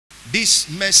This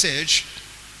message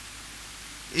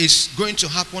is going to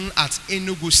happen at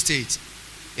Enugu State,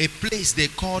 a place they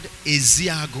called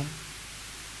Eziago.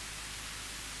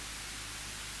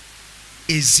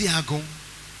 Eziago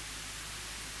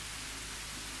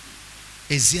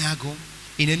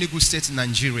in Enugu State,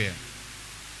 Nigeria.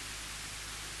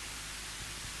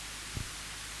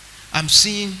 I'm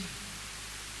seeing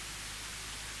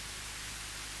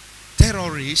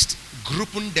terrorists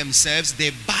grouping themselves.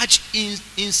 They barge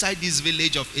inside this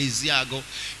village of Eziago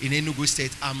in Enugu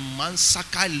State and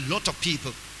massacre a lot of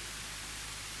people.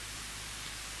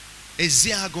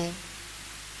 Eziago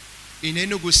in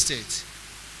Enugu State.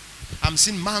 I'm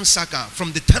seeing massacre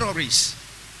from the terrorists.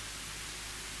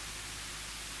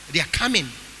 They are coming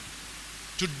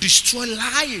to destroy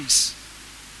lives.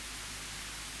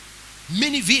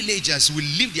 Many villagers will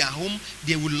leave their home.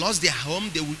 They will lose their home.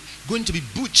 They will going to be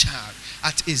butchered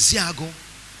at Eziago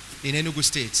in Enugu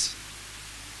State,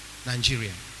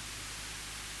 Nigeria.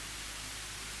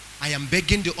 I am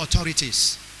begging the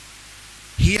authorities,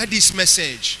 hear this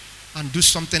message and do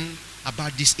something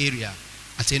about this area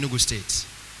at Enugu State.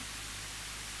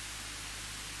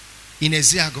 In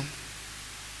Eziago,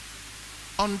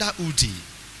 under Udi,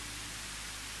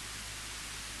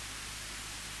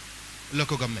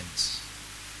 local government,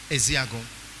 Eziago,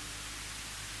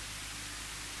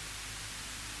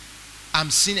 I'm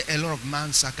seeing a lot of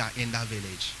massacre in that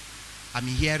village. I'm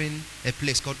hearing a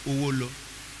place called Owolo.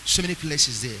 So many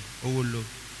places there. Owolo.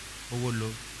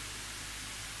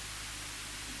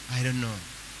 I don't know.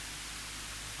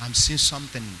 I'm seeing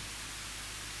something.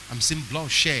 I'm seeing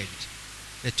bloodshed.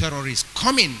 The terrorists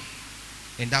coming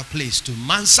in that place to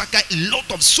massacre a lot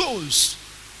of souls.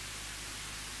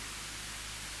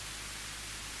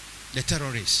 The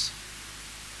terrorists.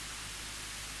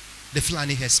 The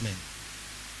Fulani herdsmen.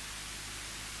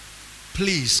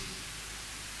 Please,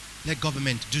 let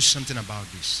government do something about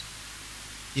this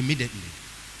immediately.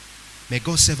 May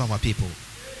God save our people.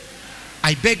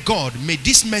 I beg God, may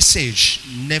this message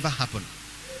never happen.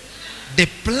 The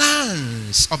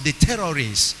plans of the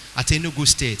terrorists at Enugu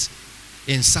State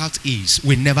in Southeast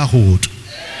will never hold.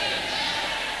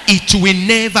 It will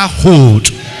never hold.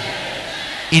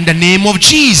 In the name of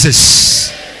Jesus.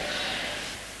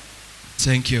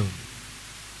 Thank you.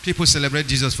 People celebrate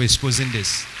Jesus for exposing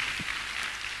this.